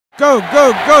Go, you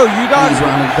dogs. He's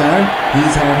running third.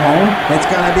 He's home. It's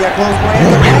going to be a close play.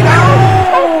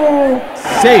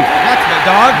 Safe. That's the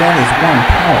dog. That is one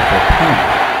powerful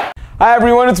punt. Hi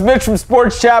everyone, it's Mitch from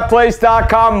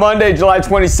SportsChatPlace.com. Monday, July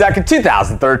 22nd,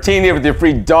 2013, here with your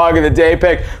free Dog of the Day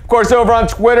pick. Of course, over on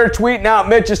Twitter, tweeting out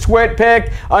Mitch's Twit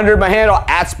pick under my handle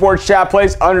at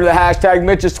SportsChatPlace, under the hashtag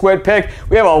Mitch's Twit pick.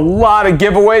 We have a lot of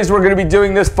giveaways we're going to be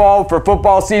doing this fall for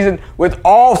football season with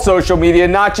all social media,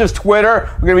 not just Twitter.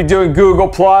 We're going to be doing Google+,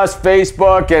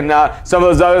 Facebook, and some of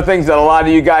those other things that a lot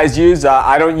of you guys use.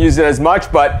 I don't use it as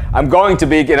much, but I'm going to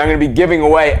be, and I'm going to be giving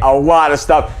away a lot of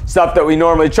stuff that we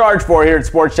normally charge for here at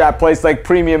Sports Chat Place, like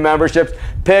premium memberships,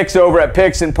 picks over at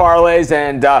Picks and Parlays,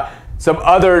 and some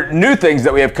other new things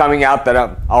that we have coming out that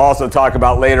I'll also talk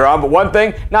about later on. But one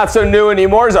thing not so new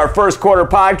anymore is our first quarter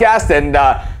podcast, and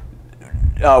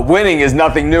winning is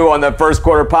nothing new on the first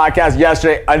quarter podcast.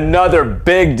 Yesterday, another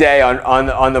big day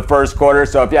on the first quarter.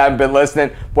 So if you haven't been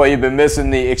listening, boy, you've been missing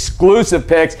the exclusive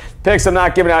picks I'm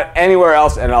not giving out anywhere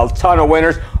else, and a ton of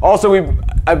winners. Also,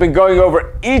 I've been going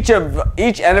over each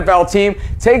NFL team,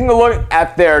 taking a look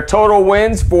at their total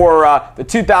wins for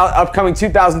the upcoming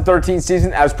 2013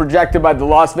 season as projected by the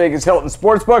Las Vegas Hilton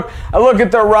Sportsbook. I look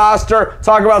at their roster,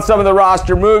 talk about some of the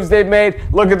roster moves they've made,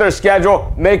 look at their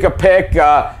schedule, make a pick.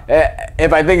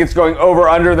 If I think it's going over or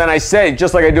under, then I say,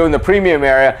 just like I do in the premium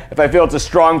area, if I feel it's a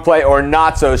strong play or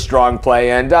not so strong play.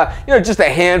 And just a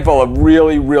handful of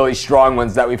really, really strong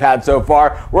ones that we've had so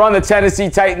far. We're on the Tennessee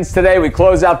Titans today. We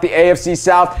close out the AFC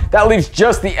South. That leaves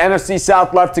just the NFC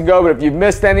South left to go. But if you've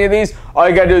missed any of these, all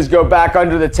you got to do is go back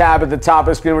under the tab at the top of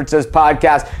the screen where it says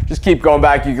podcast. Just keep going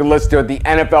back. You can listen to it. The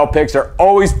NFL picks are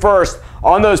always first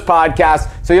on those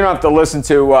podcasts, so you don't have to listen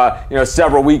to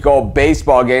several week-old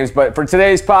baseball games. But for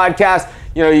today's podcast,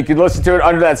 you can listen to it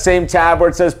under that same tab where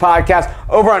it says podcast.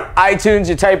 Over on iTunes,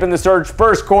 you type in the search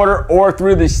first quarter or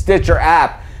through the Stitcher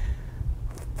app.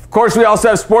 Of course, we also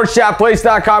have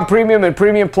SportsChatPlace.com Premium and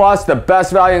Premium Plus, the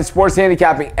best value in sports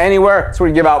handicapping anywhere. That's where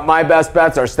we give out my best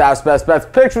bets, our staff's best bets,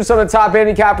 picks from some of the top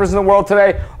handicappers in the world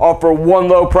today, all for one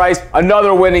low price.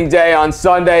 Another winning day on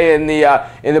Sunday in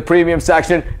the premium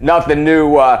section. Nothing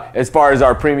new as far as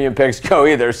our premium picks go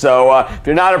either. So if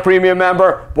you're not a premium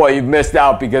member, boy, you've missed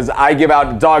out, because I give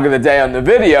out the Dog of the Day on the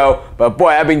video, but boy,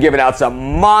 I've been giving out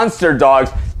some monster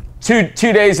dogs two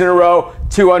days in a row,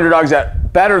 2 underdogs at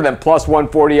better than plus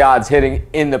 140 odds hitting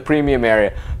in the premium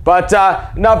area. But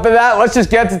enough of that. Let's just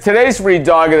get to today's free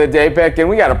Dog of the Day pick, and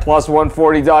we got a plus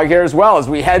 140 dog here as well as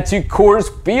we head to Coors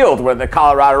Field, where the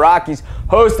Colorado Rockies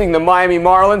hosting the Miami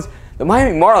Marlins. The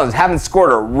Miami Marlins haven't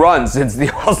scored a run since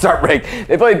the All-Star break.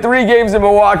 They played 3 games in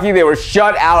Milwaukee. They were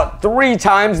shut out 3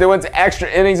 times. They went to extra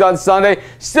innings on Sunday.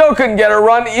 Still couldn't get a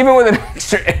run, even with an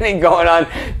extra inning going on.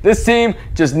 This team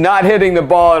just not hitting the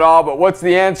ball at all. But what's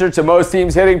the answer to most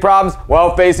teams' hitting problems?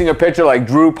 Well, facing a pitcher like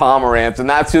Drew Pomerantz, and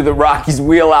that's who the Rockies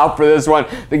wheel out for this one.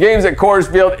 The game's at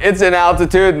Coors Field. It's in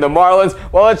altitude, and the Marlins,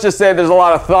 well, let's just say there's a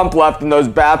lot of thump left in those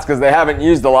bats because they haven't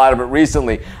used a lot of it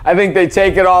recently. I think they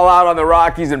take it all out on the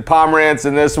Rockies and Pomerantz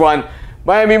in this one.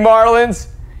 Miami Marlins,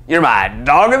 you're my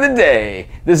Dog of the Day.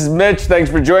 This is Mitch. Thanks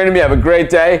for joining me. Have a great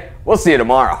day. We'll see you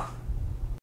tomorrow.